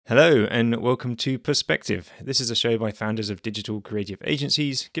Hello and welcome to Perspective. This is a show by founders of digital creative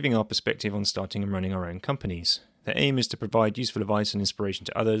agencies, giving our perspective on starting and running our own companies. The aim is to provide useful advice and inspiration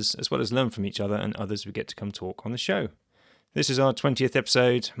to others, as well as learn from each other and others we get to come talk on the show. This is our 20th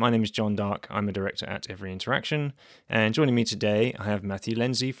episode. My name is John Dark. I'm a director at Every Interaction. And joining me today, I have Matthew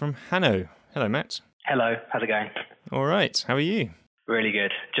Lindsay from Hanno. Hello, Matt. Hello, how's it going? All right. How are you? Really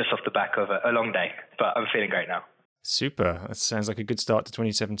good. Just off the back of a long day, but I'm feeling great now. Super. That sounds like a good start to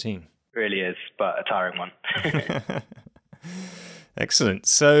 2017. Really is, but a tiring one. Excellent.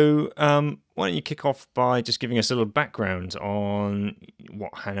 So why don't you kick off by just giving us a little background on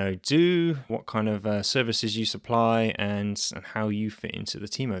what Hanno do, what kind of services you supply, and how you fit into the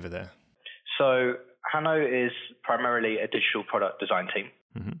team over there. So Hanno is primarily a digital product design team.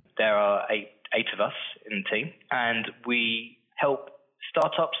 Mm-hmm. There are eight of us in the team, and we help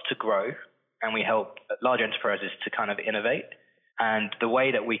startups to grow, and we help large enterprises to kind of innovate. And the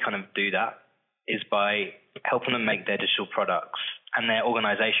way that we kind of do that is by helping them make their digital products and their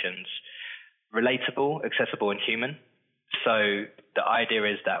organizations relatable, accessible, and human. So the idea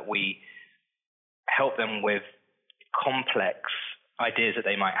is that we help them with complex ideas that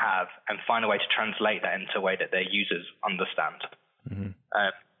they might have and find a way to translate that into a way that their users understand. Mm-hmm.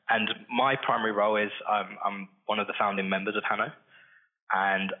 And my primary role is I'm one of the founding members of Hanno.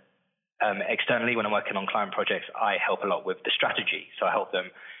 And externally, when I'm working on client projects, I help a lot with the strategy. So I help them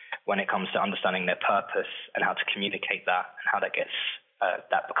when it comes to understanding their purpose and how to communicate that and how that gets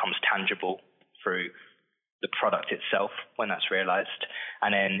that becomes tangible through the product itself when that's realized.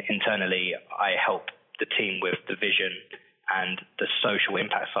 And then internally, I help the team with the vision and the social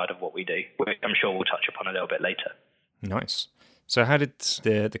impact side of what we do, which I'm sure we'll touch upon a little bit later. Nice. So how did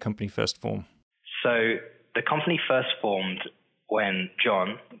the company first form? So the company first formed when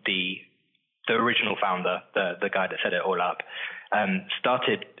John, the original founder, the guy that set it all up,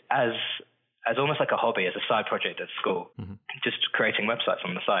 started as almost like a hobby, as a side project at school, mm-hmm. just creating websites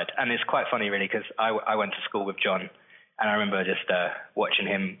on the side. And it's quite funny, really, because I went to school with John, and I remember just watching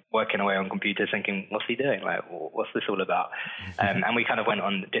him working away on computers, thinking, what's he doing? Like, what's this all about? And we kind of went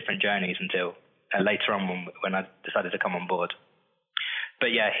on different journeys until later on when I decided to come on board.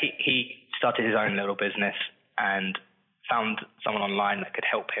 But yeah, he started his own little business and found someone online that could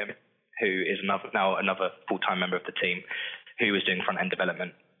help him, who is now another full-time member of the team, who was doing front-end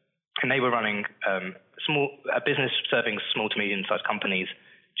development. And they were running a business serving small to medium-sized companies,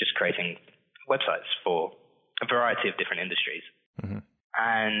 just creating websites for a variety of different industries. Mm-hmm.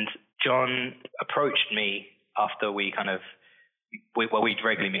 And John approached me after we'd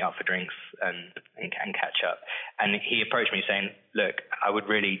regularly meet up for drinks and catch up. And he approached me saying, look, I would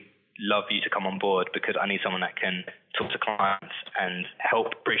really love you to come on board because I need someone that can talk to clients and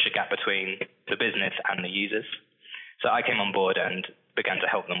help bridge the gap between the business and the users. So I came on board and began to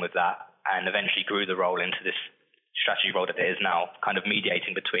help them with that, and eventually grew the role into this strategy role that it is now, kind of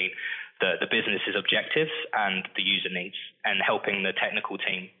mediating between the business's objectives and the user needs, and helping the technical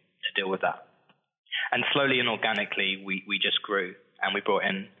team to deal with that. And slowly and organically, we just grew, and we brought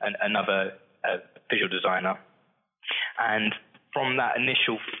in another visual designer. And from that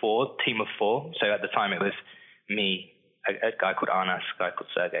initial team of four, so at the time it was me, a guy called Arnas, a guy called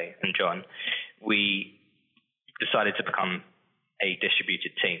Sergey, and John, we decided to become a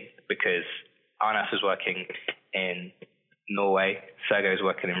distributed team because Arnas was working in Norway, Sergey was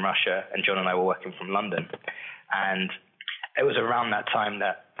working in Russia, and John and I were working from London. And it was around that time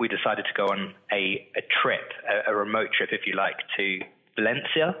that we decided to go on a trip, a remote trip, if you like, to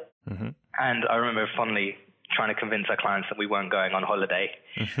Valencia. Mm-hmm. And I remember fondly trying to convince our clients that we weren't going on holiday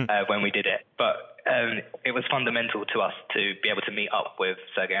when we did it. But it was fundamental to us to be able to meet up with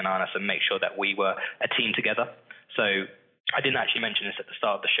Sergey and Arnas and make sure that we were a team together. So I didn't actually mention this at the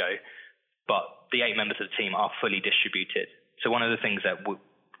start of the show, but the 8 members of the team are fully distributed. So one of the things that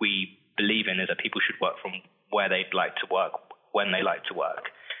we believe in is that people should work from where they'd like to work, when they like to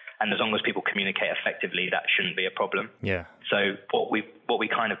work. And as long as people communicate effectively, that shouldn't be a problem. Yeah. So what we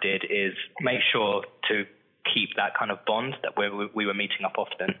kind of did is make sure to keep that kind of bond that we were meeting up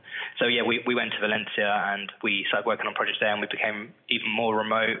often. So yeah, we went to Valencia and we started working on projects there, and we became even more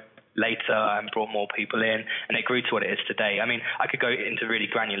remote later and brought more people in, and it grew to what it is today. I mean, I could go into really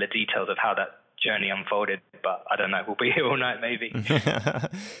granular details of how that journey unfolded, but I don't know, we'll be here all night maybe.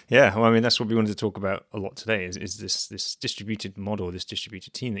 Yeah, well, I mean, that's what we wanted to talk about a lot today is this distributed model, this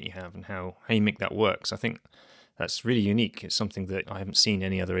distributed team that you have, and how you make that work. So I think that's really unique. It's something that I haven't seen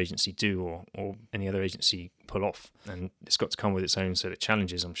any other agency do or any other agency pull off, and it's got to come with its own set of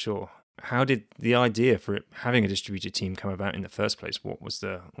challenges, I'm sure. How did the idea for having a distributed team come about in the first place? What was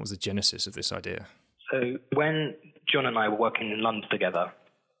the genesis of this idea? So when John and I were working in London together,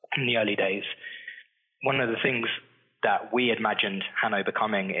 in the early days. One of the things that we imagined Hanno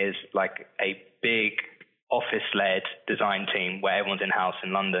becoming is like a big office-led design team where everyone's in-house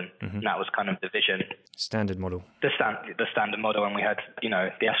in London. Mm-hmm. And that was kind of the vision. Standard model. The standard model, and we had,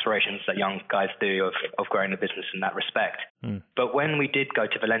 the aspirations that young guys do of growing the business in that respect. Mm. But when we did go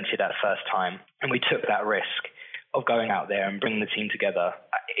to Valencia that first time, and we took that risk of going out there and bringing the team together,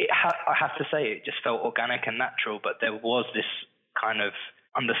 I have to say it just felt organic and natural, but there was this kind of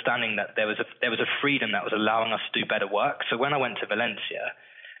understanding that there was a freedom that was allowing us to do better work. So when I went to Valencia,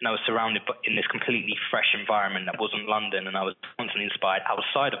 and I was surrounded in this completely fresh environment that wasn't London, and I was constantly inspired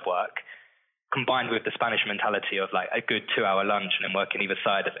outside of work, combined with the Spanish mentality of like a good 2-hour lunch and then working either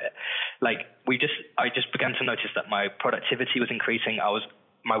side of it. Like I just began to notice that my productivity was increasing.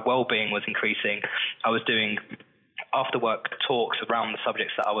 My well-being was increasing. I was doing after work talks around the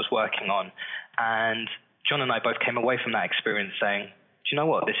subjects that I was working on. And John and I both came away from that experience saying, do you know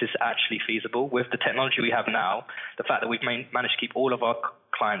what? This is actually feasible. With the technology we have now, the fact that we've managed to keep all of our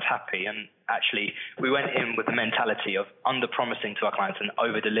clients happy, and actually we went in with the mentality of under-promising to our clients and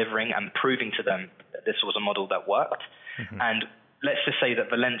over-delivering and proving to them that this was a model that worked. Mm-hmm. And let's just say that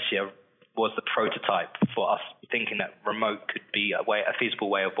Valencia was the prototype for us thinking that remote could be a feasible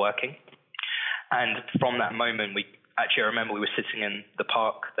way of working. And from that moment, I remember we were sitting in the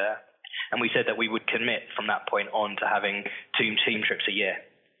park there, and we said that we would commit from that point on to having 2 team trips a year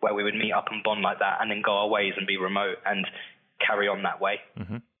where we would meet up and bond like that and then go our ways and be remote and carry on that way.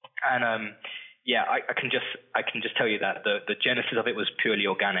 Mm-hmm. And I can just tell you that the genesis of it was purely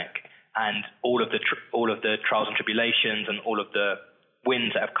organic, and all of the trials and tribulations and all of the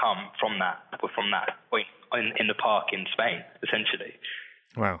wins that have come from that point in the park in Spain, essentially.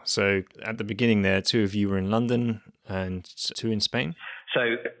 Wow. So at the beginning there, 2 of you were in London and 2 in Spain?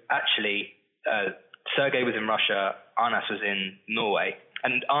 So actually, Sergey was in Russia, Arnas was in Norway.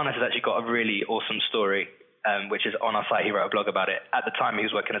 And Arnas has actually got a really awesome story, which is on our site. He wrote a blog about it. At the time, he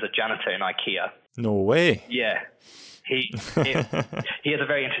was working as a janitor in IKEA. No way. Yeah. He has a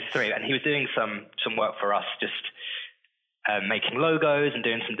very interesting story. And he was doing some work for us, just making logos and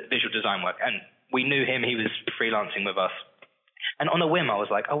doing some visual design work. And we knew him. He was freelancing with us. And on a whim, I was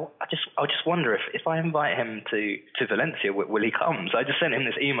like, I just wonder if I invite him to Valencia, will he come? So I just sent him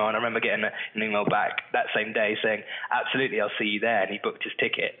this email, and I remember getting an email back that same day saying, absolutely, I'll see you there. And he booked his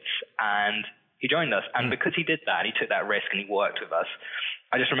tickets, and he joined us. And because he did that, he took that risk, and he worked with us.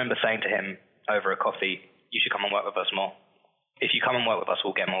 I just remember saying to him over a coffee, you should come and work with us more. If you come and work with us,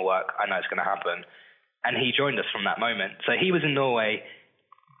 we'll get more work. I know it's going to happen. And he joined us from that moment. So he was in Norway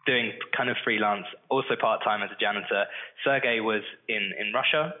doing kind of freelance, also part-time as a janitor. Sergey was in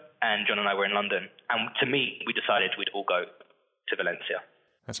Russia, and John and I were in London. And to meet, we decided we'd all go to Valencia.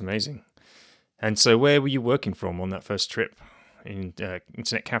 That's amazing. And so where were you working from on that first trip? In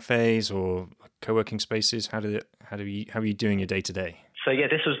internet cafes or co-working spaces? How are you doing your day-to-day? So yeah,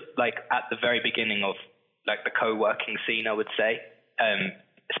 this was like at the very beginning of like the co-working scene, I would say.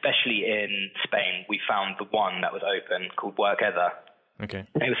 Especially in Spain, we found the one that was open called Workether. Okay.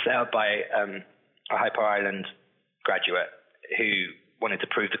 It was set up by a Hyper Island graduate who wanted to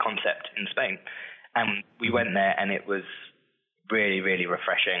prove the concept in Spain. And we went there, and it was really, really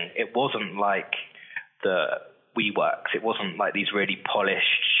refreshing. It wasn't like the WeWorks. It wasn't like these really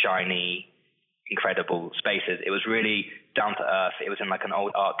polished, shiny, incredible spaces. It was really down to earth. It was in like an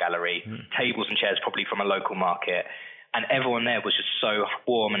old art gallery, tables and chairs probably from a local market. And everyone there was just so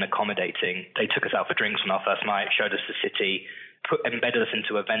warm and accommodating. They took us out for drinks on our first night, showed us the city, embedded us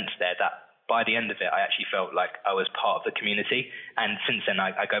into events there that by the end of it, I actually felt like I was part of the community. And since then,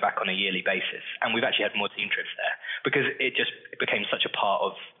 I go back on a yearly basis. And we've actually had more team trips there because it became such a part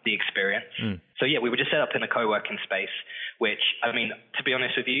of the experience. So yeah, we were just set up in a co-working space, which, I mean, to be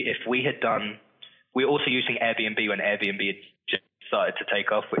honest with you, if we had done, we were also using Airbnb when Airbnb had just started to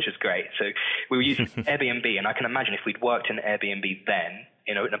take off, which is great. So we were using Airbnb, and I can imagine if we'd worked in Airbnb then,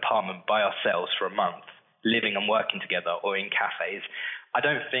 an apartment by ourselves for a month, living and working together, or in cafes, I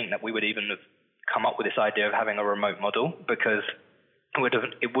don't think that we would even have come up with this idea of having a remote model, because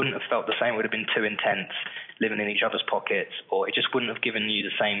it wouldn't have felt the same. It would have been too intense, living in each other's pockets, or it just wouldn't have given you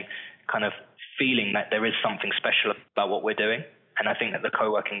the same kind of feeling that there is something special about what we're doing. And I think that the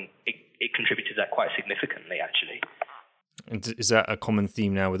co-working, it contributed to that quite significantly, actually. And is that a common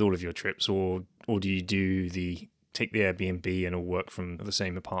theme now with all of your trips, or do you take the Airbnb and all work from the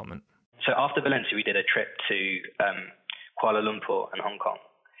same apartment? So after Valencia, we did a trip to Kuala Lumpur and Hong Kong.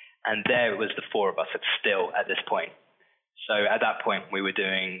 And there it was the 4 of us still at this point. So at that point, we were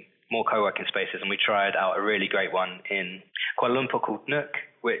doing more co-working spaces, and we tried out a really great one in Kuala Lumpur called Nook,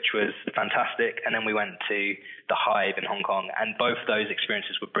 which was fantastic. And then we went to the Hive in Hong Kong, and both those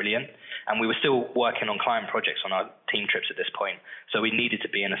experiences were brilliant. And we were still working on client projects on our team trips at this point. So we needed to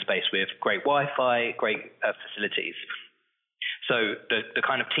be in a space with great Wi-Fi, great facilities. So the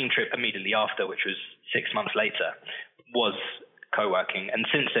kind of team trip immediately after, which was 6 months later, was co-working. And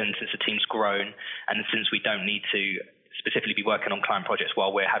since then, since the team's grown, and since we don't need to specifically be working on client projects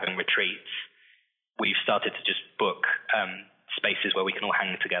while we're having retreats, we've started to just book spaces where we can all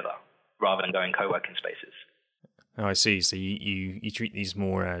hang together rather than going co-working spaces. Oh, I see. So you treat these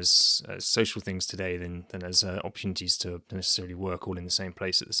more as social things today than as opportunities to necessarily work all in the same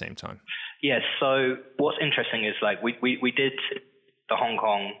place at the same time. Yes. So what's interesting is like we did the Hong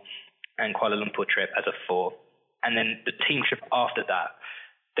Kong and Kuala Lumpur trip as a 4, and then the team trip after that,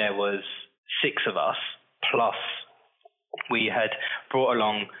 there was 6 of us, plus we had brought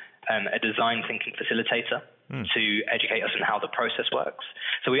along a design thinking facilitator to educate us on how the process works.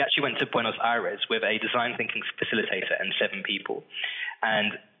 So we actually went to Buenos Aires with a design thinking facilitator and 7 people.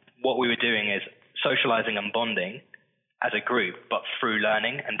 And what we were doing is socializing and bonding as a group, but through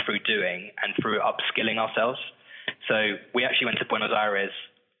learning and through doing and through upskilling ourselves. So we actually went to Buenos Aires,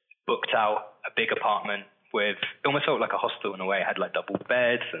 booked out a big apartment with, it almost felt like a hostel in a way. It had like double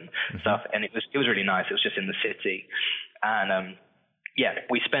beds and stuff. And it was really nice. It was just in the city. And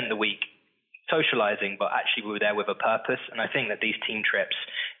we spent the week socializing, but actually we were there with a purpose. And I think that these team trips,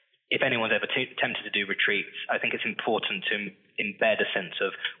 if anyone's ever tempted to do retreats, I think it's important to embed a sense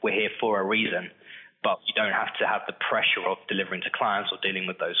of we're here for a reason, but you don't have to have the pressure of delivering to clients or dealing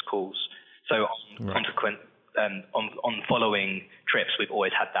with those calls. So on following trips, we've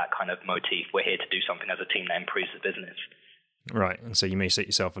always had that kind of motif. We're here to do something as a team that improves the business. Right. And so you may set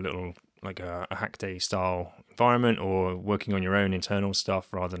yourself a little like a hack day style environment, or working on your own internal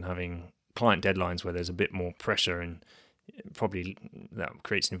stuff rather than having client deadlines where there's a bit more pressure, and probably that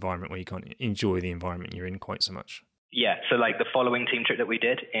creates an environment where you can't enjoy the environment you're in quite so much. Yeah. So like the following team trip that we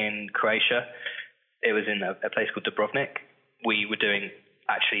did in Croatia, it was in a place called Dubrovnik. We were doing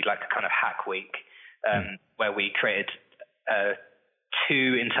actually like a kind of hack week where we created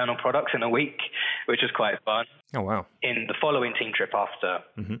 2 internal products in a week, which was quite fun. Oh, wow. In the following team trip after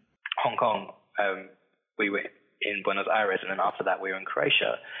Hong Kong, we were in Buenos Aires, and then after that we were in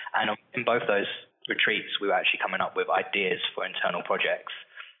Croatia. And in both those retreats, we were actually coming up with ideas for internal projects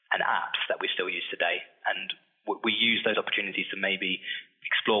and apps that we still use today. And we use those opportunities to maybe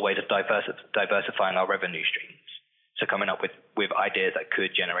explore ways of diversifying our revenue streams. So coming up with ideas that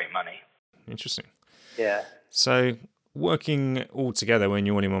could generate money. Interesting. Yeah. So working all together when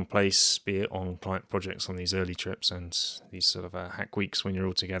you're all in one place, be it on client projects on these early trips and these sort of hack weeks when you're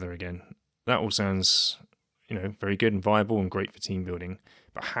all together again, that all sounds, very good and viable and great for team building.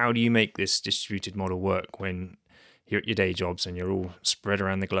 But how do you make this distributed model work when you're at your day jobs and you're all spread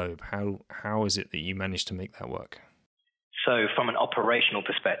around the globe? How is it that you manage to make that work? So from an operational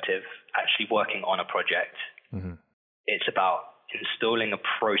perspective, actually working on a project, it's about installing a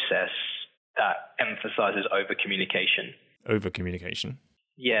process that emphasizes over-communication. Over-communication?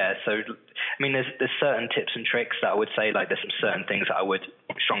 Yeah. So, there's certain tips and tricks that I would say, like there's some certain things that I would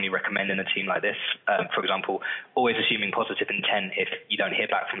strongly recommend in a team like this. For example, always assuming positive intent if you don't hear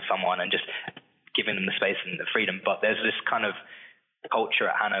back from someone, and just giving them the space and the freedom. But there's this kind of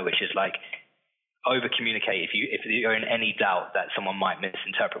culture at Hanno, which is like over-communicate. If you're in any doubt that someone might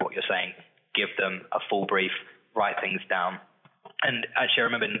misinterpret what you're saying, give them a full brief, write things down. And actually, I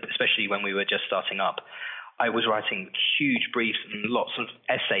remember, especially when we were just starting up, I was writing huge briefs and lots of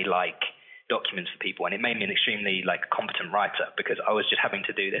essay-like documents for people, and it made me an extremely competent writer because I was just having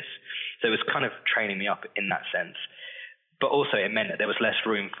to do this. So it was kind of training me up in that sense. But also it meant that there was less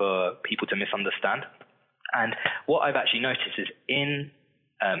room for people to misunderstand. And what I've actually noticed is in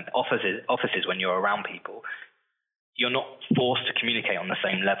offices when you're around people, you're not forced to communicate on the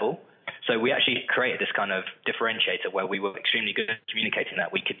same level. So we actually created this kind of differentiator where we were extremely good at communicating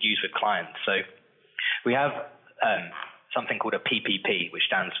that we could use with clients. So we have something called a PPP, which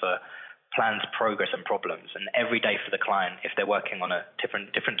stands for Plans, Progress and Problems. And every day for the client, if they're working on a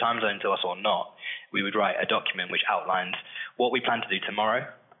different time zone to us or not, we would write a document which outlines what we plan to do tomorrow,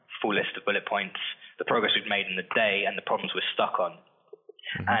 full list of bullet points, the progress we've made in the day, and the problems we're stuck on.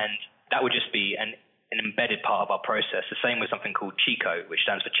 And that would just be an embedded part of our process. The same with something called Chico, which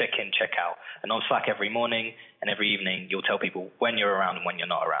stands for check in, check out. And on Slack every morning and every evening, you'll tell people when you're around and when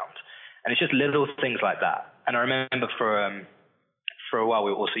you're not around. And it's just little things like that. And I remember for a while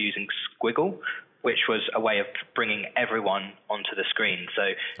we were also using Squiggle, which was a way of bringing everyone onto the screen. So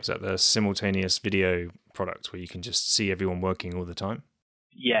is that the simultaneous video product where you can just see everyone working all the time?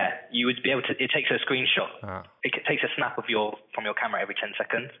 Yeah, you would be able to. It takes a screenshot. It takes a snap from your camera every 10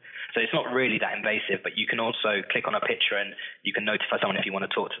 seconds. So it's not really that invasive, but you can also click on a picture and you can notify someone if you want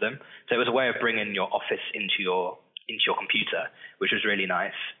to talk to them. So it was a way of bringing your office into your computer, which was really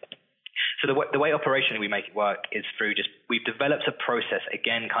nice. So the way operationally we make it work is through we've developed a process,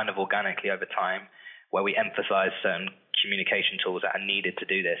 again, kind of organically over time, where we emphasize certain communication tools that are needed to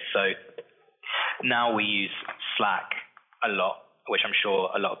do this. So now we use Slack a lot, which I'm sure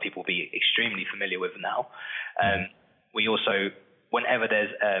a lot of people will be extremely familiar with now. We also, whenever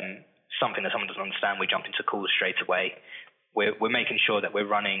there's something that someone doesn't understand, we jump into calls straight away. We're making sure that we're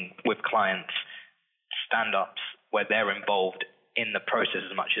running with clients stand-ups where they're involved in the process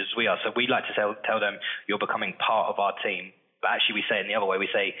as much as we are. So we like to tell them, you're becoming part of our team. But actually we say it in the other way. We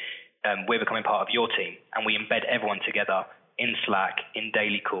say, we're becoming part of your team. And we embed everyone together in Slack, in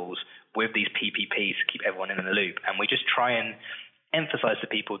daily calls, with these PPPs to keep everyone in the loop. And we just try and emphasize to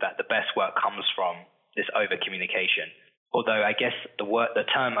people that the best work comes from this over-communication. Although I guess the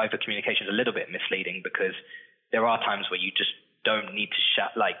term over-communication is a little bit misleading, because there are times where you just don't need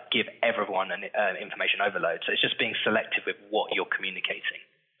to give everyone an information overload. So it's just being selective with what you're communicating.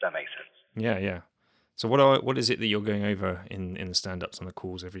 Does that make sense? Yeah. So what is it that you're going over in the stand-ups on the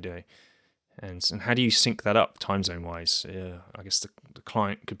calls every day? And how do you sync that up time zone wise? I guess the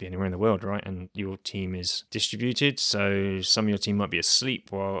client could be anywhere in the world, right? And your team is distributed. So some of your team might be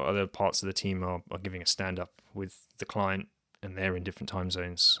asleep while other parts of the team are giving a stand-up with the client, and they're in different time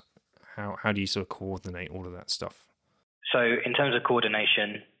zones. How do you sort of coordinate all of that stuff? So in terms of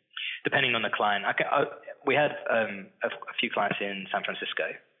coordination, depending on the client, we had a few clients in San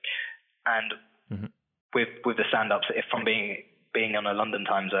Francisco, and with the stand-ups, if from being on a London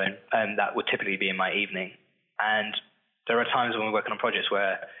time zone, that would typically be in my evening. And there are times when we're working on projects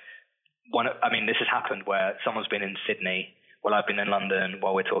where this has happened where someone's been in Sydney while I've been in London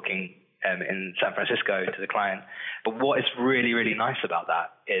while we're talking in San Francisco to the client. But what is really, really nice about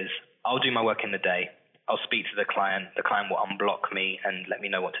that is I'll do my work in the day. I'll speak to the client will unblock me and let me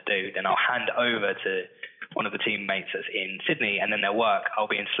know what to do. Then I'll hand over to one of the teammates that's in Sydney, and then their work, I'll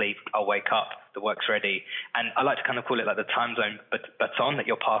be in sleep, I'll wake up, the work's ready. And I like to kind of call it like the time zone baton that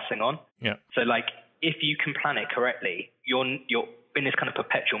you're passing on. Yeah. So if you can plan it correctly, you're in this kind of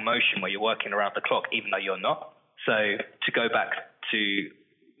perpetual motion where you're working around the clock, even though you're not. So to go back to,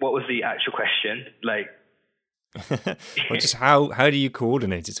 what was the actual question? Well, just how do you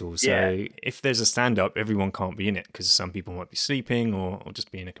coordinate it all? So if there's a stand-up, everyone can't be in it because some people might be sleeping or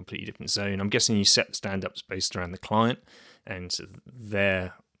just be in a completely different zone. I'm guessing you set the stand-ups based around the client and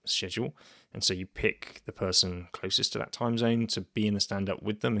their schedule, and so you pick the person closest to that time zone to be in the stand-up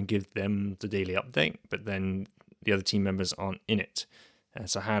with them and give them the daily update, but then the other team members aren't in it.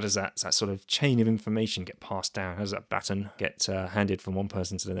 So how does that sort of chain of information get passed down? How does that baton get handed from one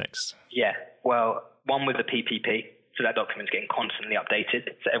person to the next? Yeah, well, one with the PPP, so that document's getting constantly updated,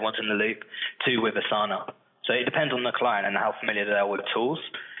 so everyone's in the loop. Two with Asana. So it depends on the client and how familiar they are with tools.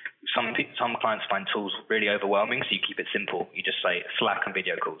 Some clients find tools really overwhelming, so you keep it simple. You just say Slack and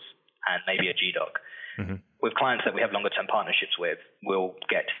video calls and maybe a GDoc. Mm-hmm. With clients that we have longer-term partnerships with, we'll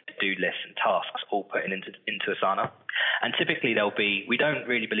get to-do lists and tasks all put into Asana. And typically we don't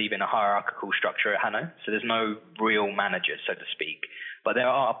really believe in a hierarchical structure at Hanno, so there's no real manager, so to speak. But there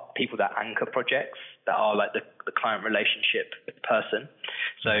are people that anchor projects that are like the client relationship person.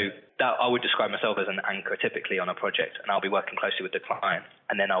 So that I would describe myself as an anchor typically on a project, and I'll be working closely with the client,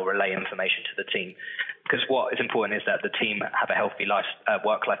 and then I'll relay information to the team. Because what is important is that the team have a healthy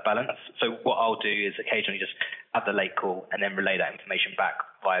work-life balance. So what I'll do is occasionally just have the late call and then relay that information back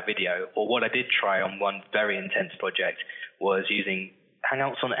via video. Or what I did try on one very intense project was using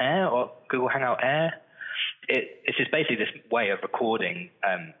Hangouts on Air or Google Hangout Air. It's just basically this way of recording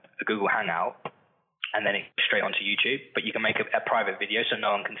a Google Hangout and then it goes straight onto YouTube, but you can make a private video so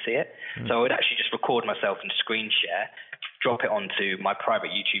no one can see it. So I would actually just record myself and screen share, drop it onto my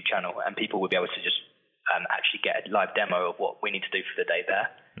private YouTube channel, and people would be able to just actually get a live demo of what we need to do for the day there.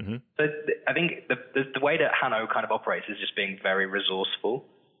 Mm-hmm. So I think the way that Hanno kind of operates is just being very resourceful.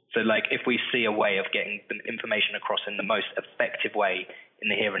 So if we see a way of getting the information across in the most effective way in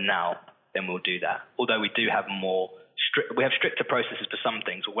the here and now, then we'll do that. Although we do have we have stricter processes for some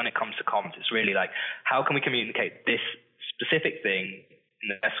things, but when it comes to comms, it's really how can we communicate this specific thing in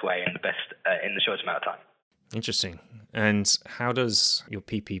the best way and in the shortest amount of time? Interesting. And how does your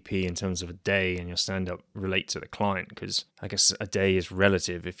PPP in terms of a day and your stand-up relate to the client? Because I guess a day is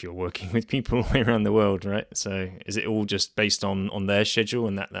relative if you're working with people all the way around the world, right? So is it all just based on their schedule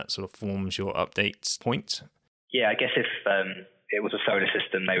and that sort of forms your update point? Yeah, I guess if it was a solar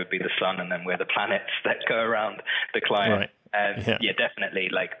system, they would be the sun, and then we're the planets that go around the client. Right. Yeah, definitely.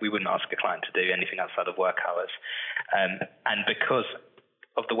 Like, we wouldn't ask a client to do anything outside of work hours. And because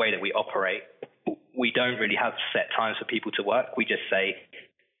of the way that we operate, we don't really have set times for people to work. We just say,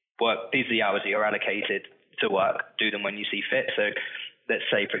 work, these are the hours that you're allocated to work, do them when you see fit. So let's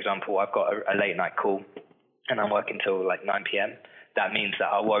say, for example, I've got a late night call and I'm working till like 9 p.m. That means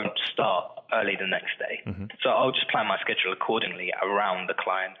that I won't start early the next day. So I'll just plan my schedule accordingly around the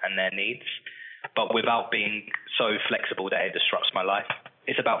client and their needs, but without being so flexible that it disrupts my life.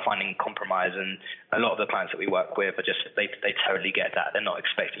 It's about finding compromise, and a lot of the clients that we work with are just, they totally get that. They're not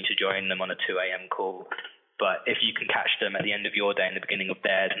expecting to join them on a 2 a.m. call. But if you can catch them at the end of your day and the beginning of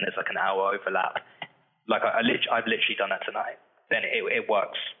theirs, and there's like an hour overlap, like I've literally done that tonight, then it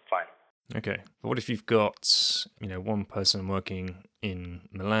works fine. Okay. But what if you've got, one person working in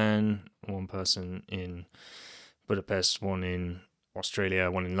Milan, one person in Budapest, one in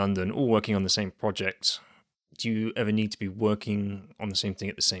Australia, one in London, all working on the same project? Do you ever need to be working on the same thing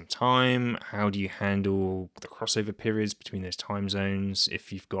at the same time? How do you handle the crossover periods between those time zones?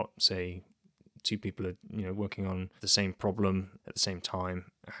 If you've got, say, two people are working on the same problem at the same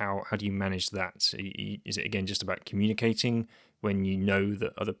time, how do you manage that? Is it again just about communicating when you know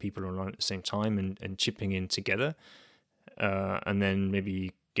that other people are online at the same time and chipping in together, and then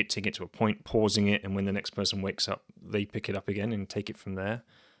maybe get to a point, pausing it, and when the next person wakes up, they pick it up again and take it from there?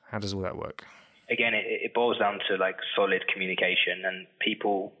 How does all that work? Again, it boils down to like solid communication, and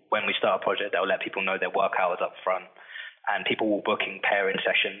people, when we start a project, they'll let people know their work hours up front, and people will book in pairing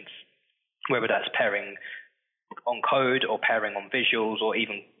sessions, whether that's pairing on code or pairing on visuals or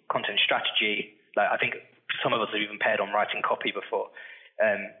even content strategy. Like, I think some of us have even paired on writing copy before.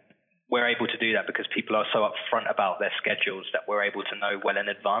 We're able to do that because people are so upfront about their schedules that we're able to know well in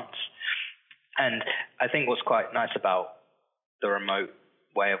advance. And I think what's quite nice about the remote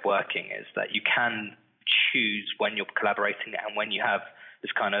way of working is that you can choose when you're collaborating and when you have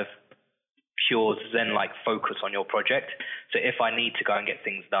this kind of pure Zen-like focus on your project. So if I need to go and get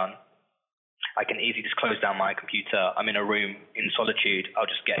things done, I can easily just close down my computer. I'm in a room in solitude. I'll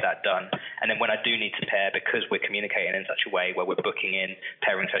just get that done. And then when I do need to pair, because we're communicating in such a way where we're booking in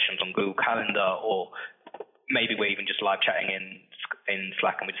pairing sessions on Google Calendar, or maybe we're even just live chatting in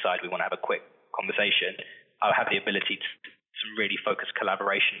Slack and we decide we want to have a quick conversation, I'll have the ability to really focus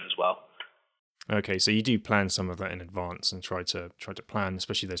collaboration as well. Okay, so you do plan some of that in advance and try to plan,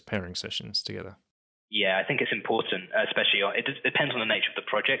 especially those pairing sessions together. Yeah, I think it's important, especially it depends on the nature of the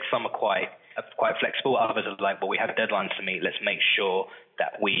project. Some are quite flexible. Others are like, well, we have deadlines to meet. Let's make sure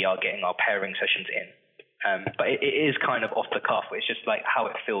that we are getting our pairing sessions in. But it is kind of off the cuff. It's just like how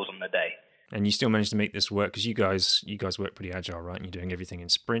it feels on the day. And you still manage to make this work because you guys work pretty agile, right? And you're doing everything in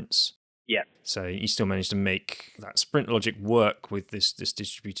sprints. Yeah. So you still manage to make that sprint logic work with this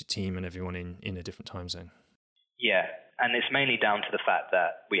distributed team and everyone in a different time zone. Yeah, and it's mainly down to the fact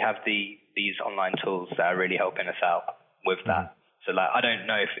that we have these online tools that are really helping us out with that. So like, I don't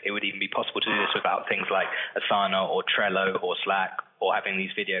know if it would even be possible to do this without things like Asana or Trello or Slack or having these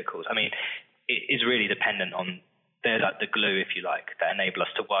video calls. I mean, it is really dependent on, they're like the glue, if you like, that enable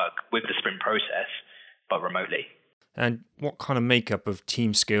us to work with the sprint process, but remotely. And what kind of makeup of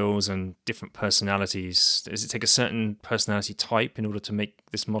team skills and different personalities? Does it take a certain personality type in order to make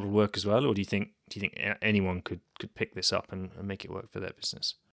this model work as well? Or do you think anyone could pick this up and make it work for their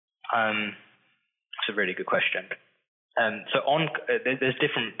business? That's a really good question. So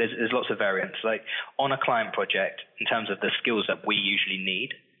there's lots of variants. Like on a client project, in terms of the skills that we usually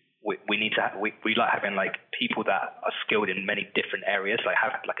need, we like having like people that are skilled in many different areas, like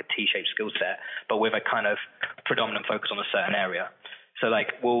have like a T-shaped skill set, but with a kind of predominant focus on a certain area. So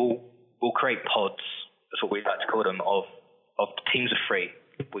like we'll create pods. That's what we like to call them, of teams of three.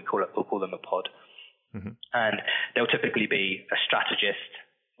 We'll call them a pod. And they'll typically be a strategist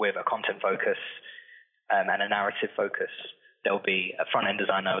with a content focus and a narrative focus. There'll be a front-end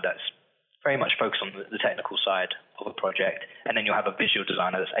designer that's very much focused on the technical side of a project, and then you'll have a visual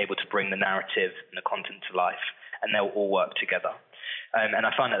designer that's able to bring the narrative and the content to life, and they'll all work together. And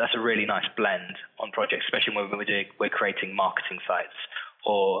I find that that's a really nice blend on projects, especially when we're creating marketing sites,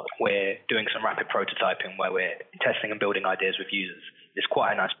 or we're doing some rapid prototyping where we're testing and building ideas with users. It's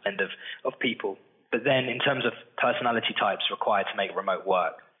quite a nice blend of people. But then in terms of personality types required to make remote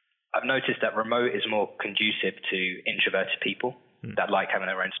work, I've noticed that remote is more conducive to introverted people that like having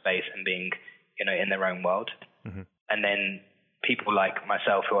their own space and being, in their own world. And then people like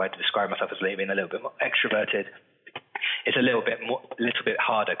myself, who I describe myself as being a little bit more extroverted, it's a little bit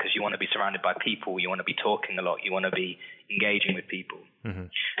harder because you want to be surrounded by people, you want to be talking a lot, you want to be engaging with people.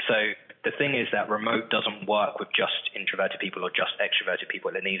 So the thing is that remote doesn't work with just introverted people or just extroverted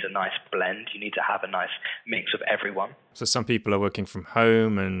people. It needs a nice blend. You need to have a nice mix of everyone. So some people are working from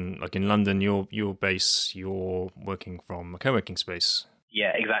home, and like in London, you're working from a co-working space.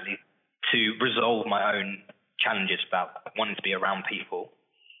 Yeah, exactly. To resolve my own challenges about wanting to be around people.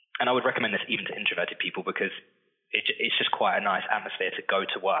 And I would recommend this even to introverted people, because it's just quite a nice atmosphere to go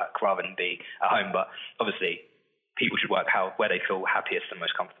to work rather than be at home. But obviously, people should work where they feel happiest and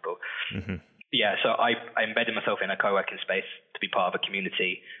most comfortable. Mm-hmm. Yeah, so I embedded myself in a co-working space to be part of a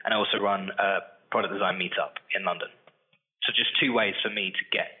community, and I also run a product design meetup in London. So just 2 ways for me to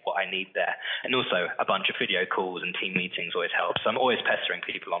get what I need there. And also a bunch of video calls and team meetings always help. So I'm always pestering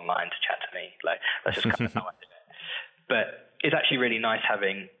people online to chat to me. Like, that's just kind of how I do it. But it's actually really nice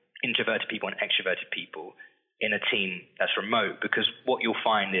having introverted people and extroverted people in a team that's remote, because what you'll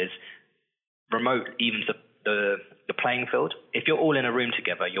find is remote evens the playing field. If you're all in a room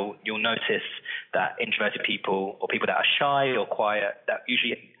together, you'll notice that introverted people or people that are shy or quiet, that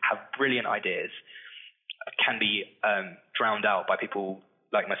usually have brilliant ideas, can be drowned out by people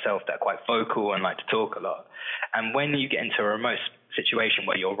like myself that are quite vocal and like to talk a lot. And when you get into a remote situation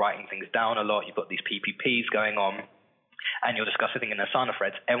where you're writing things down a lot, you've got these PPPs going on, and you're discussing in Asana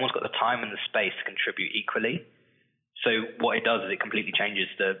threads, everyone's got the time and the space to contribute equally. So what it does is it completely changes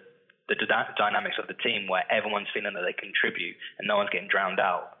the dynamics of the team, where everyone's feeling that they contribute and no one's getting drowned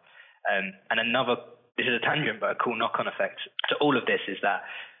out. And this is a tangent, but a cool knock-on effect to all of this is that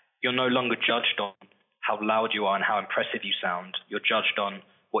you're no longer judged on how loud you are and how impressive you sound. You're judged on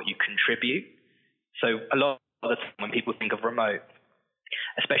what you contribute. So a lot of the time when people think of remote,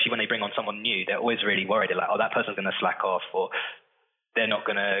 especially when they bring on someone new, they're always really worried. They're like, oh, that person's going to slack off, or they're not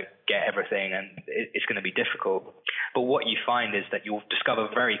going to get everything, and it's going to be difficult. But what you find is that you'll discover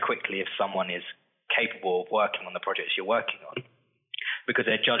very quickly if someone is capable of working on the projects you're working on, because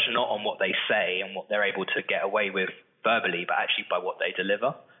they're judged not on what they say and what they're able to get away with verbally, but actually by what they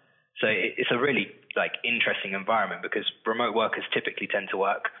deliver. So it's a really interesting environment, because remote workers typically tend to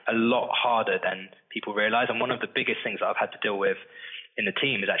work a lot harder than people realize. And one of the biggest things that I've had to deal with in the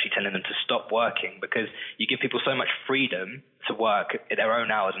team is actually telling them to stop working, because you give people so much freedom to work at their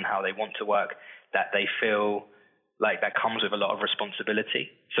own hours and how they want to work, that they feel like that comes with a lot of responsibility.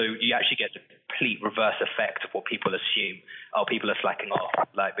 So you actually get the complete reverse effect of what people assume. Oh, people are slacking off,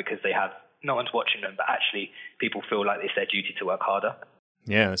 because they have no one's watching them, but actually people feel like it's their duty to work harder.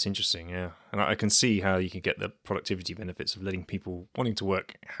 Yeah, that's interesting. Yeah. And I can see how you can get the productivity benefits of letting people wanting to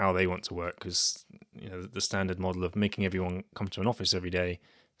work how they want to work, because the standard model of making everyone come to an office every day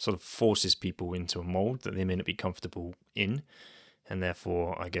sort of forces people into a mold that they may not be comfortable in. And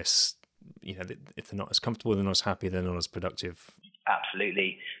therefore, I guess, if they're not as comfortable, they're not as happy, they're not as productive.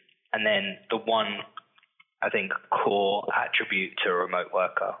 Absolutely. And then the one, I think, core attribute to a remote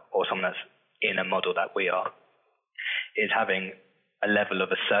worker, or someone that's in a model that we are, is having a level of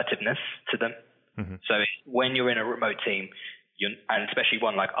assertiveness to them. Mm-hmm. So when you're in a remote team, and especially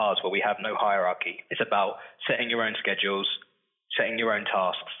one like ours where we have no hierarchy, it's about setting your own schedules, setting your own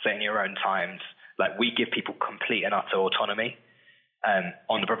tasks, setting your own times. We give people complete and utter autonomy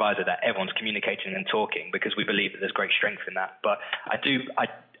on the proviso that everyone's communicating and talking, because we believe that there's great strength in that. But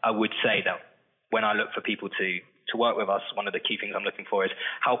I would say that when I look for people to work with us, one of the key things I'm looking for is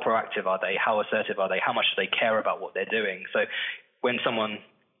how proactive are they, how assertive are they, how much do they care about what they're doing. So when someone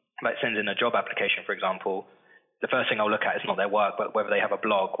sends in a job application, for example, the first thing I'll look at is not their work, but whether they have a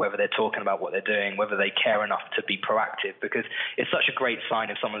blog, whether they're talking about what they're doing, whether they care enough to be proactive, because it's such a great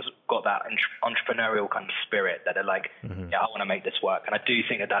sign if someone's got that entrepreneurial kind of spirit that they're like, mm-hmm. Yeah, I want to make this work. And I do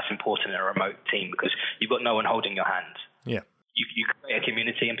think that that's important in a remote team, because you've got no one holding your hand. Yeah. You create a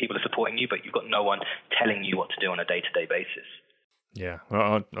community and people are supporting you, but you've got no one telling you what to do on a day-to-day basis. Yeah,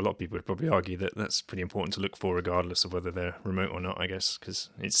 well, a lot of people would probably argue that that's pretty important to look for, regardless of whether they're remote or not, I guess, because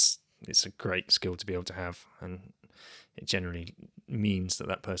it's a great skill to be able to have, and it generally means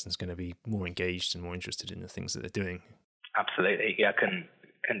that person's going to be more engaged and more interested in the things that they're doing. Absolutely, yeah, I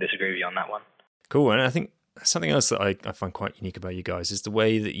can disagree with you on that one. Cool, and I think something else that I find quite unique about you guys is the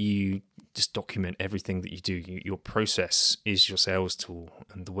way that you just document everything that you do. Your process is your sales tool,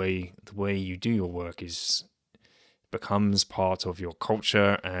 and the way you do your work becomes part of your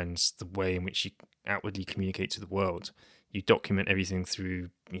culture and the way in which you outwardly communicate to the world. You document everything through,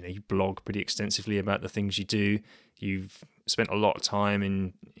 you blog pretty extensively about the things you do. You've spent a lot of time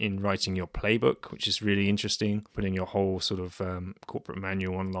in writing your playbook, which is really interesting, putting your whole sort of corporate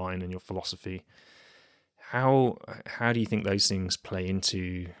manual online and your philosophy. How do you think those things play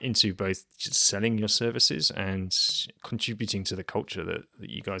into both just selling your services and contributing to the culture that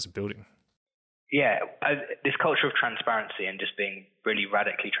you guys are building? Yeah, this culture of transparency and just being really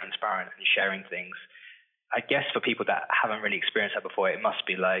radically transparent and sharing things, I guess for people that haven't really experienced that before, it must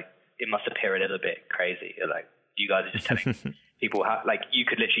appear a little bit crazy. Like, you guys are just telling people how, like, you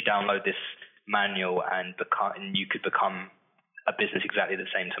could literally download this manual and you could become a business exactly the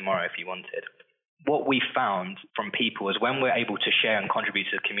same tomorrow if you wanted. What we found from people is when we're able to share and contribute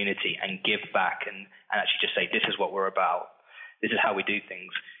to the community and give back and actually just say, this is what we're about, this is how we do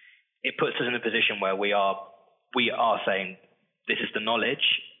things, it puts us in a position where we are saying, this is the knowledge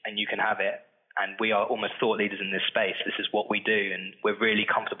and you can have it, and we are almost thought leaders in this space. This is what we do, and we're really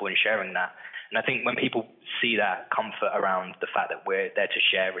comfortable in sharing that. And I think when people see that comfort around the fact that we're there to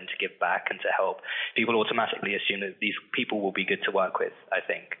share and to give back and to help, people automatically assume that these people will be good to work with, I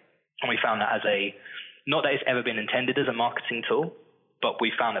think. And we found that not that it's ever been intended as a marketing tool, but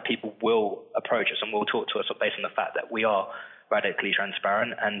we found that people will approach us and will talk to us based on the fact that we are radically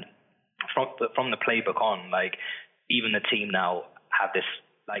transparent. And from the playbook on, like, even the team now have this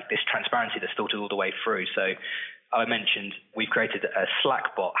transparency that's filtered all the way through. So I mentioned we've created a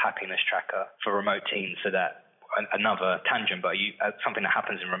Slack bot happiness tracker for remote teams, so that another tangent, but something that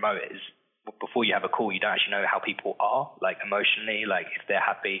happens in remote is before you have a call, you don't actually know how people are, like, emotionally, like if they're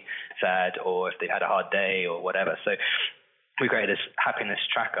happy, sad, or if they've had a hard day or whatever. So we created this happiness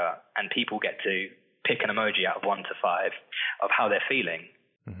tracker, and people get to pick an emoji out of 1 to 5 of how they're feeling.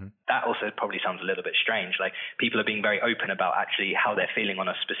 Mm-hmm. That also probably sounds a little bit strange. Like, people are being very open about actually how they're feeling on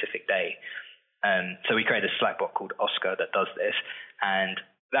a specific day. So we created a Slack bot called Oscar that does this, and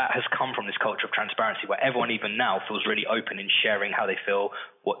that has come from this culture of transparency where everyone even now feels really open in sharing how they feel,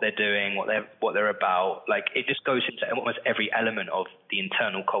 what they're doing, what they're about. Like, it just goes into almost every element of the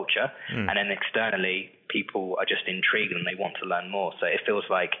internal culture, and then externally people are just intrigued and they want to learn more. So it feels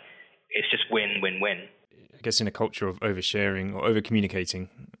like it's just win-win-win. I guess in a culture of oversharing or over-communicating,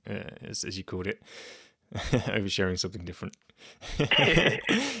 as you called it, oversharing something different.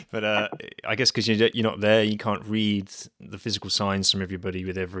 But I guess because you're not there, you can't read the physical signs from everybody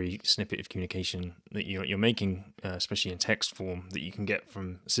with every snippet of communication that you're making, especially in text form, that you can get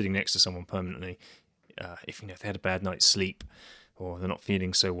from sitting next to someone permanently. If they had a bad night's sleep or they're not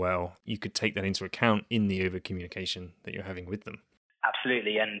feeling so well, you could take that into account in the over-communication that you're having with them.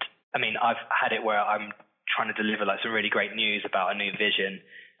 Absolutely. And I mean, I've had it where I'm trying to deliver like some really great news about a new vision,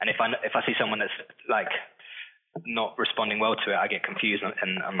 and if I see someone that's like not responding well to it, I get confused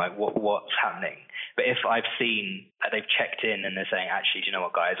and I'm like, what's happening? But if I've seen that they've checked in and they're saying, actually, do you know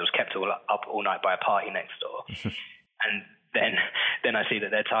what, guys, I was kept up all night by a party next door, and then I see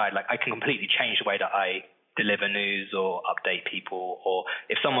that they're tired, like, I can completely change the way that I deliver news or update people. Or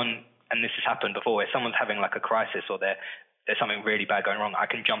if someone, and this has happened before, if someone's having like a crisis or there's something really bad going wrong, I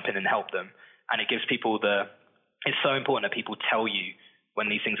can jump in and help them. And it gives people it's so important that people tell you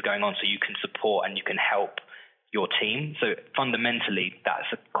when these things are going on so you can support and you can help your team. So fundamentally, that's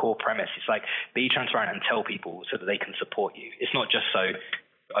a core premise. It's like, be transparent and tell people so that they can support you. It's not just so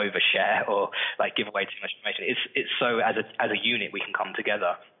overshare or like give away too much information. It's so as a unit we can come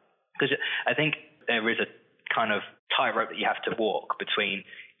together. Because I think there is a kind of tightrope that you have to walk between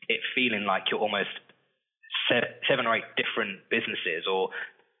it feeling like you're almost 7 or 8 different businesses or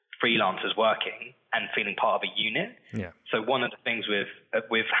freelancers working and feeling part of a unit. Yeah. So one of the things with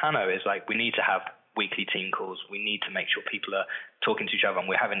Hanno is like, we need to have weekly team calls. We need to make sure people are talking to each other, and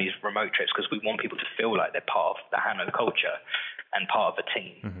we're having these remote trips because we want people to feel like they're part of the Hanno culture and part of the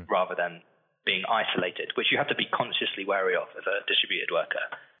team, rather than being isolated, which you have to be consciously wary of as a distributed worker.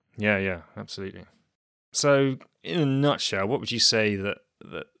 Yeah, absolutely. So in a nutshell, what would you say that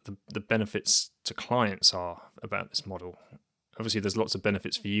the benefits to clients are about this model? Obviously, there's lots of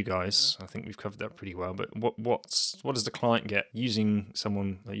benefits for you guys. I think we've covered that pretty well. But what does the client get using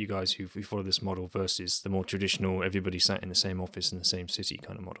someone like you guys who follow this model versus the more traditional, everybody sat in the same office in the same city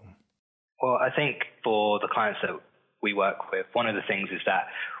kind of model? Well, I think for the clients that we work with, one of the things is that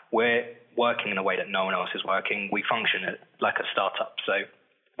we're working in a way that no one else is working. We function like a startup. So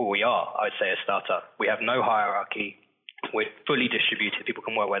we are, I would say, a startup. We have no hierarchy. We're fully distributed. People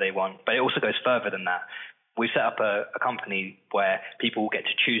can work where they want. But it also goes further than that. We set up a company where people get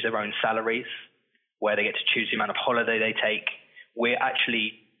to choose their own salaries, where they get to choose the amount of holiday they take. We're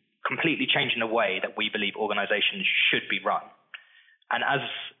actually completely changing the way that we believe organizations should be run. And as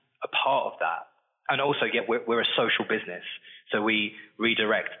a part of that, and also, we're a social business, so we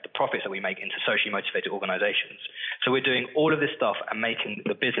redirect the profits that we make into socially motivated organizations. So we're doing all of this stuff and making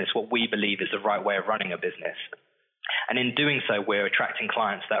the business what we believe is the right way of running a business. And in doing so, we're attracting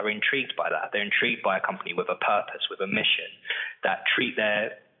clients that are intrigued by that. They're intrigued by a company with a purpose, with a mission, that treat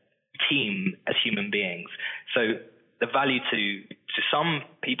their team as human beings. So the value to some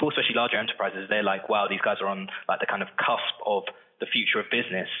people, especially larger enterprises, they're like, wow, these guys are on like the kind of cusp of the future of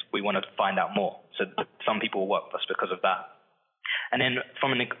business, we want to find out more. So some people will work with us because of that. And then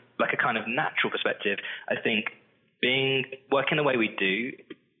from a kind of natural perspective, I think working the way we do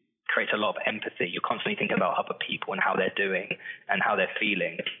creates a lot of empathy. You're constantly thinking about other people and how they're doing and how they're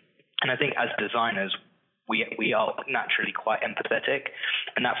feeling. And I think as designers, we are naturally quite empathetic,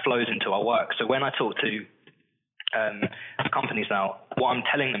 and that flows into our work. So when I talk to companies now, what I'm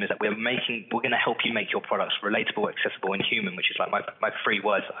telling them is that we're going to help you make your products relatable, accessible, and human, which is like my three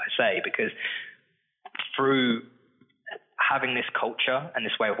words that I say, because through having this culture and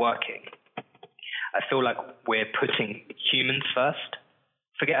this way of working, I feel like we're putting humans first.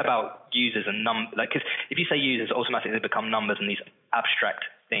 Forget about users and cause if you say users, automatically they become numbers and these abstract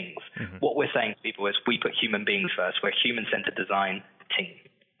things. Mm-hmm. What we're saying to people is we put human beings first. We're a human-centered design team.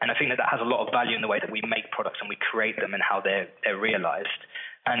 And I think that has a lot of value in the way that we make products and we create them and how they're realized.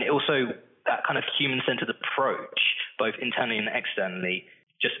 And it also, that kind of human-centered approach, both internally and externally,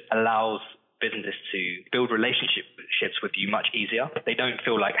 just allows businesses to build relationships with you much easier. They don't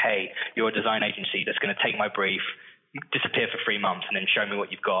feel like, hey, you're a design agency that's going to take my brief, disappear for 3 months and then show me what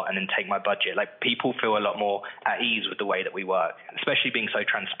you've got and then take my budget. Like, people feel a lot more at ease with the way that we work, especially being so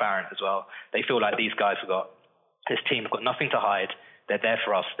transparent as well. They feel like this team have got nothing to hide. They're there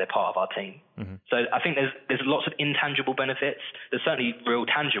for us. They're part of our team. Mm-hmm. So I think there's lots of intangible benefits. There's certainly real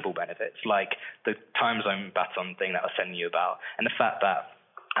tangible benefits, like the time zone baton thing that I was telling you about, and the fact that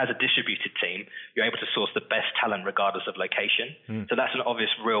as a distributed team, you're able to source the best talent regardless of location. Mm. So that's an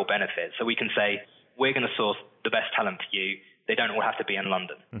obvious real benefit. So we can say, we're going to source the best talent for you. They don't all have to be in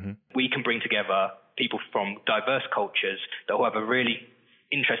London. Mm-hmm. We can bring together people from diverse cultures that will have a really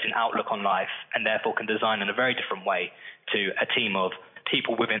interesting outlook on life and therefore can design in a very different way to a team of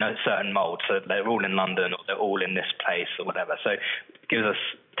people within a certain mold. So they're all in London or they're all in this place or whatever. So it gives us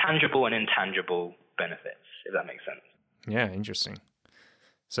tangible and intangible benefits, if that makes sense. Yeah, interesting.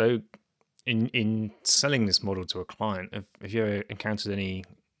 So in selling this model to a client, have you ever encountered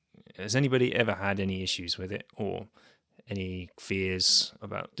has anybody ever had any issues with it or any fears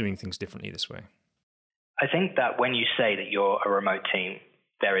about doing things differently this way? I think that when you say that you're a remote team,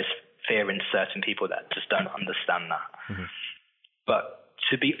 there is fear in certain people that just don't understand that. Mm-hmm. But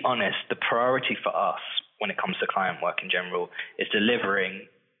to be honest, the priority for us when it comes to client work in general is delivering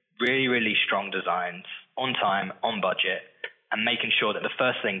really, really strong designs on time, on budget, and making sure that the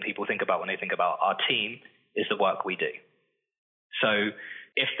first thing people think about when they think about our team is the work we do. So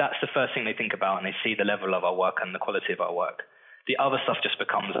if that's the first thing they think about and they see the level of our work and the quality of our work, the other stuff just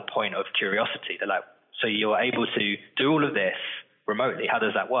becomes a point of curiosity. They're like, so you're able to do all of this remotely. How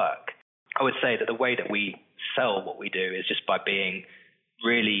does that work? I would say that the way that we sell what we do is just by being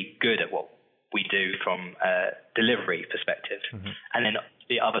really good at what we do from a delivery perspective. Mm-hmm. And then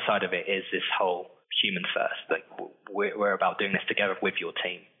the other side of it is this whole human first. Like, we're about doing this together with your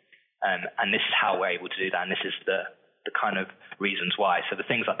team. And this is how we're able to do that. And this is the kind of reasons why. So the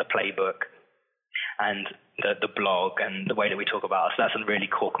things like the playbook and the blog and the way that we talk about us, that's a really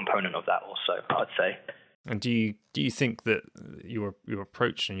core component of that also, I would say. And do you think that your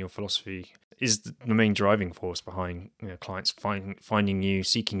approach and your philosophy is the main driving force behind clients finding you,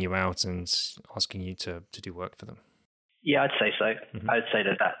 seeking you out, and asking you to do work for them? Yeah, I'd say so. Mm-hmm. I'd say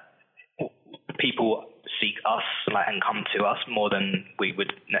that people seek us and come to us more than we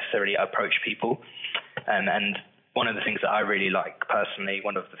would necessarily approach people. And one of the things that I really like personally,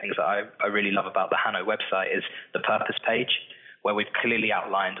 one of the things that I really love about the Hanno website is the purpose page, where we've clearly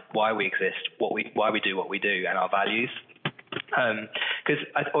outlined why we exist, why we do what we do, and our values. Because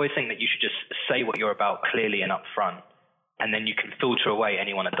I always think that you should just say what you're about clearly and upfront, and then you can filter away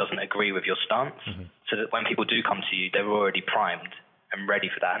anyone that doesn't agree with your stance, mm-hmm. so that when people do come to you, they're already primed and ready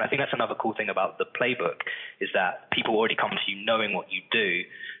for that. And I think that's another cool thing about the playbook, is that people already come to you knowing what you do,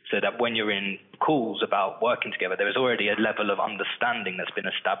 so that when you're in calls about working together, there is already a level of understanding that's been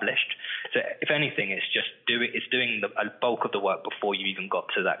established. So if anything, it's just doing a bulk of the work before you even got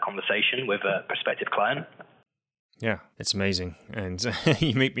to that conversation with a prospective client. Yeah, it's amazing. And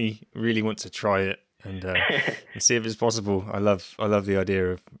you make me really want to try it and see if it's possible. I love the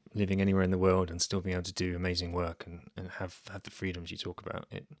idea of living anywhere in the world and still being able to do amazing work and have the freedoms you talk about.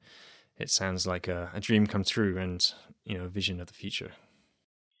 It sounds like a dream come true and a vision of the future.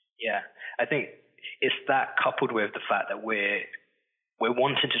 Yeah, I think it's that coupled with the fact that we're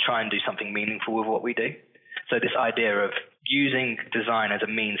wanting to try and do something meaningful with what we do. So this idea of using design as a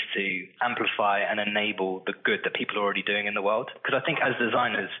means to amplify and enable the good that people are already doing in the world. Because I think as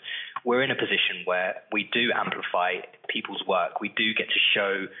designers, we're in a position where we do amplify people's work. We do get to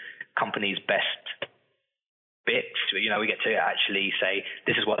show companies best bits. We get to actually say,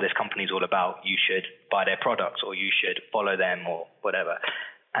 this is what this company is all about. You should buy their products, or you should follow them, or whatever.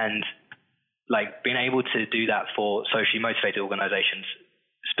 And like being able to do that for socially motivated organizations,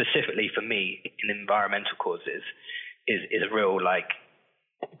 specifically for me in environmental causes, is a real like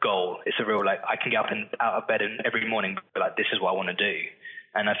goal. It's a real like, I can get up and out of bed every morning and be like, this is what I want to do.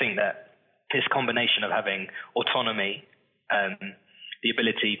 And I think that this combination of having autonomy, the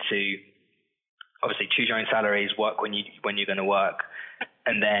ability to obviously choose your own salaries, work when you're going to work,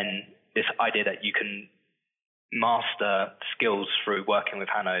 and then this idea that you can master skills through working with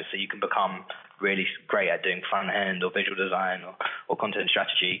Hanno, so you can become really great at doing front end or visual design or content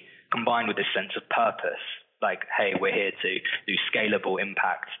strategy, combined with this sense of purpose, like, hey, we're here to do scalable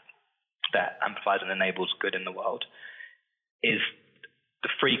impact that amplifies and enables good in the world, is the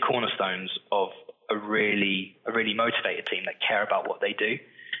three cornerstones of a really motivated team that care about what they do.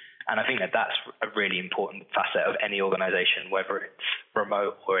 And I think that that's a really important facet of any organization, whether it's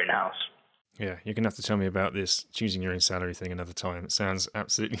remote or in-house. Yeah, you're going to have to tell me about this choosing your own salary thing another time. It sounds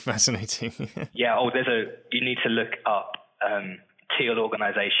absolutely fascinating. Yeah, you need to look up Teal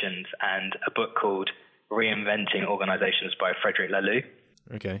Organizations and a book called Reinventing Organizations by Frederic Laloux.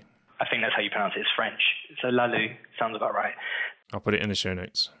 Okay. I think that's how you pronounce it. It's French. So Laloux sounds about right. I'll put it in the show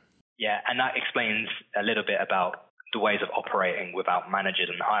notes. Yeah, and that explains a little bit about the ways of operating without managers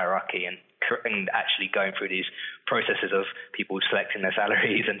and hierarchy, and actually going through these processes of people selecting their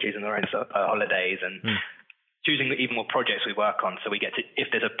salaries and choosing their own holidays and choosing even what projects we work on. So we get to, if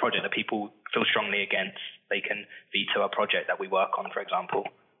there's a project that people feel strongly against, they can veto a project that we work on, for example.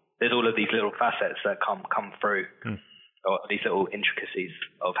 There's all of these little facets that come through, or these little intricacies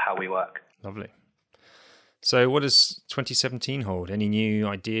of how we work. Lovely. So what does 2017 hold? Any new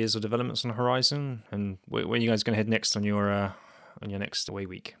ideas or developments on the horizon? And where are you guys going to head next on your next away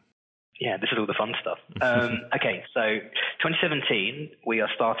week? Yeah, this is all the fun stuff. Okay, so 2017, we are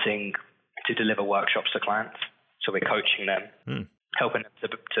starting to deliver workshops to clients. So we're coaching them, helping them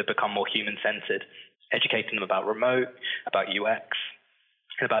to become more human-centered, educating them about remote, about UX,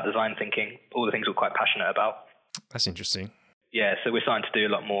 and about design thinking, all the things we're quite passionate about. That's interesting. Yeah, so we're starting to do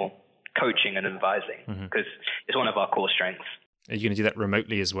a lot more coaching and advising because it's one of our core strengths. Are you going to do that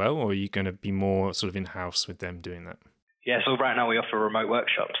remotely as well, or are you going to be more sort of in-house with them doing that? Yeah, so right now we offer remote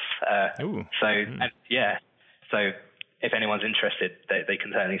workshops. So if anyone's interested, they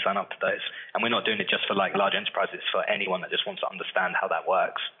can certainly sign up to those. And we're not doing it just for like large enterprises, it's for anyone that just wants to understand how that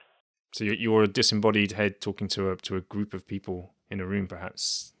works. So you're a disembodied head talking to a group of people in a room,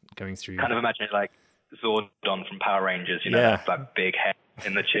 perhaps going through. Kind of imagine it like Zordon from Power Rangers, that big head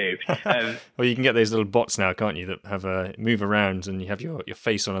in the tube. Well, you can get those little bots now, can't you, that have move around, and you have your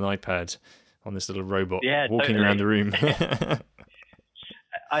face on an iPad on this little robot walking around the room.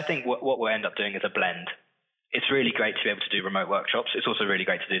 I think what we'll end up doing is a blend. It's really great to be able to do remote workshops. It's also really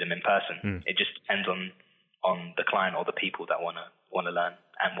great to do them in person. It just depends on the client or the people that want to learn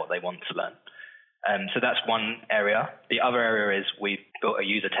and what they want to learn. So that's one area. The other area is we've built a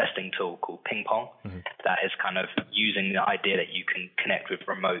user testing tool called Ping Pong that is kind of using the idea that you can connect with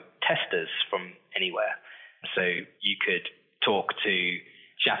remote testers from anywhere. So you could talk to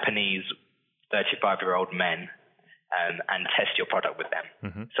Japanese 35-year-old men and test your product with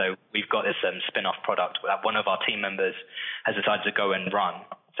them. So we've got this spin-off product that one of our team members has decided to go and run.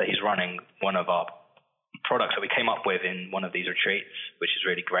 So he's running one of our products that we came up with in one of these retreats, which is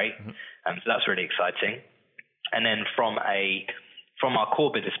really great. So that's really exciting. And then from our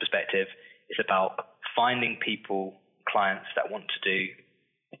core business perspective, it's about finding clients that want to do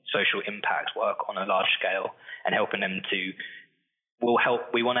social impact work on a large scale and helping them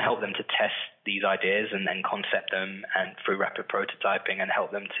we want to help them to test these ideas and then concept them and through rapid prototyping and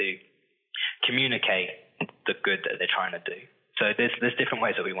help them to communicate the good that they're trying to do. So there's different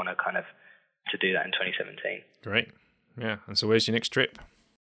ways that we want to kind of to do that in 2017. Great. Yeah. And so where's your next trip?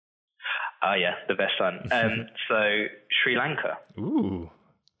 Yeah, the best one. So Sri Lanka. Ooh.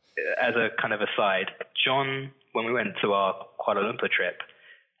 As a kind of aside, John, when we went to our Kuala Lumpur trip,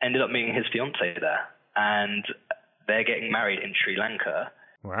 ended up meeting his fiancée there. And they're getting married in Sri Lanka.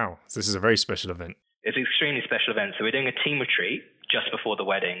 Wow. So this is a very special event. It's an extremely special event. So we're doing a team retreat just before the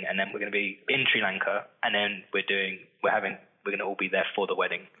wedding, and then we're going to be in Sri Lanka, and then we're going to all be there for the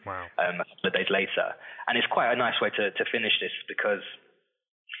wedding. Wow. A couple of days later. And it's quite a nice way to finish this because,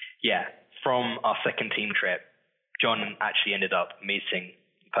 from our second team trip, John actually ended up meeting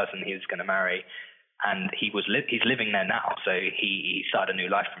the person he was going to marry, and he's living there now. So he started a new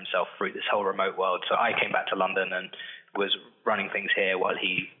life for himself through this whole remote world. So I came back to London and was running things here while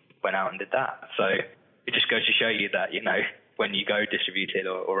he went out and did that. So it just goes to show you that, when you go distributed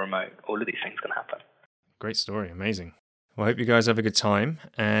or remote, all of these things can happen. Great story. Amazing. Well, I hope you guys have a good time.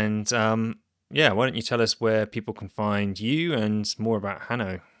 And why don't you tell us where people can find you and more about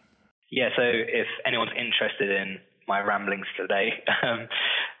Hanno? Yeah, so if anyone's interested in my ramblings today,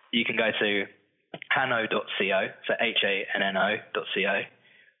 you can go to hanno.co, so hanno.co,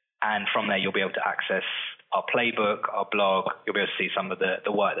 and from there you'll be able to access our playbook, our blog. You'll be able to see some of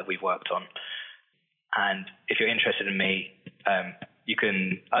the work that we've worked on. And if you're interested in me, you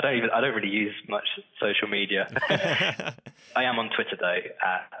can. I don't really use much social media. I am on Twitter though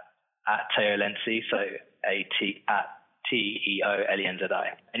at Teo Lenzi, so at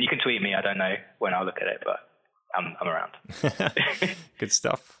TEOLENZI. And you can tweet me. I don't know when I'll look at it, but I'm around. Good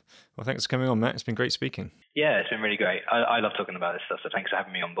stuff. Well, thanks for coming on, Matt. It's been great speaking. Yeah, it's been really great. I love talking about this stuff, so thanks for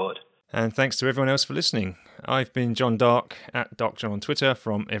having me on board. And thanks to everyone else for listening. I've been John Dark at DarkJohn on Twitter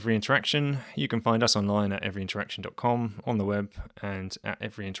from Every Interaction. You can find us online at everyinteraction.com, on the web, and at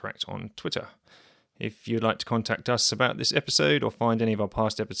Every Interact on Twitter. If you'd like to contact us about this episode or find any of our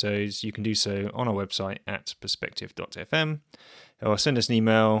past episodes, you can do so on our website at perspective.fm, or send us an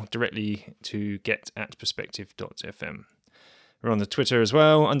email directly to get@perspective.fm. We're on the Twitter as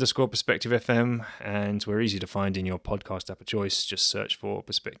well, _PerspectiveFM, and we're easy to find in your podcast app of choice. Just search for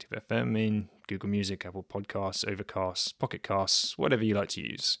Perspective FM in Google Music, Apple Podcasts, Overcast, Pocket Casts, whatever you like to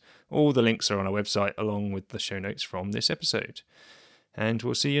use. All the links are on our website, along with the show notes from this episode. And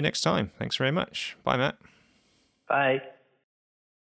we'll see you next time. Thanks very much. Bye, Matt. Bye.